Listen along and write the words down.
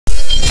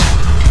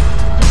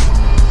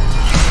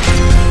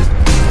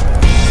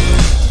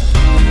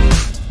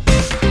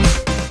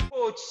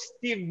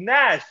Steve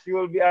Nash. He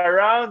will be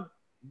around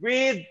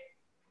with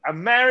a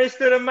Maris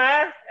to the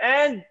man,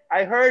 and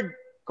I heard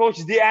Coach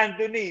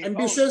D'Anthony.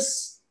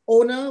 Ambitious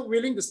owner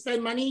willing to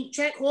spend money.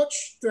 Check,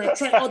 coach, to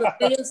attract all the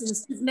players in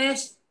Steve Nash.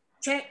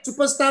 Check,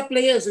 superstar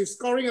players with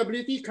scoring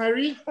ability.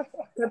 Kyrie,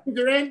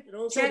 Durant.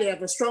 So they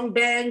have a strong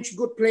bench,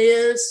 good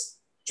players.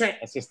 Check.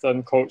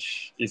 Assistant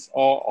coach is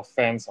all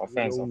offense.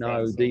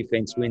 No,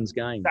 defense wins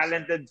games.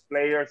 Talented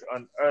players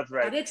on earth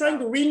right now. Are they trying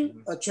to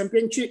win a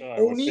championship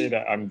I would only? say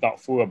that I'm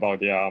doubtful about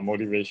their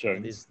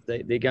motivation.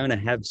 They're going to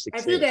have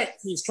success. I feel that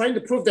he's trying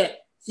to prove that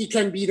he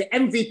can be the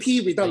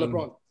MVP without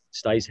LeBron.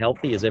 Stays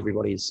healthy, as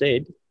everybody has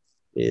said.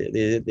 They're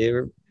a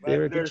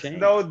good There's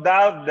chance. no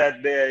doubt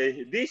that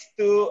these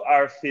two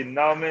are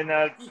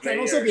phenomenal He players. can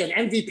also be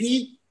an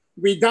MVP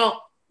without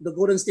the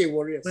Golden State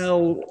Warriors.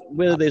 Well,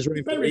 whether there's room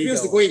People for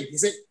refused to ego. go in. He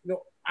said,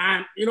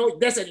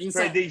 that's an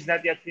insight. Friday is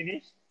not yet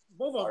finished.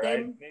 Both of All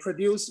them right.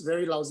 produce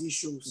very lousy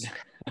shoes.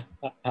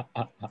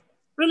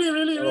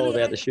 Really. All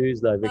about the shoes,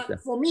 though, But Victor.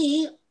 for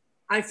me,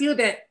 I feel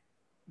that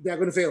they're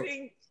going to fail. I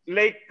think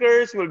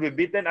Lakers will be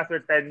beaten after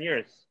 10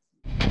 years.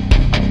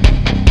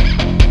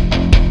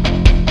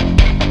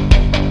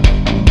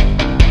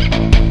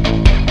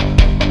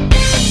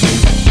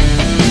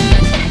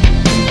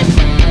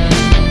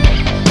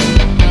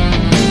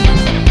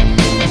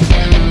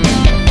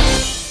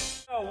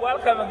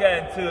 Welcome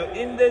again to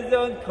In the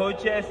Zone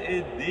Coaches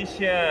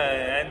Edition,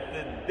 and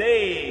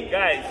today,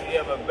 guys, we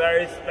have a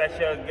very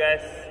special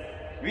guest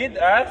with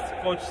us,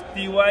 Coach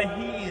Steve.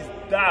 He is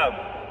dubbed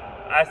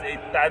as a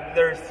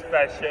toddler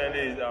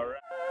specialist. All right.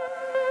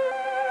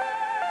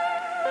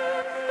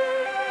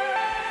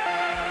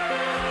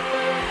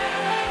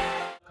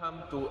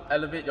 Welcome to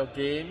Elevate Your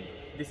Game.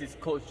 This is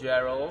Coach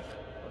Gerald.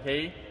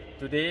 Okay,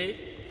 today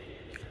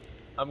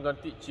I'm gonna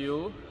teach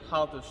you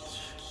how to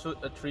shoot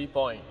a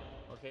 3-point.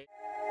 Okay.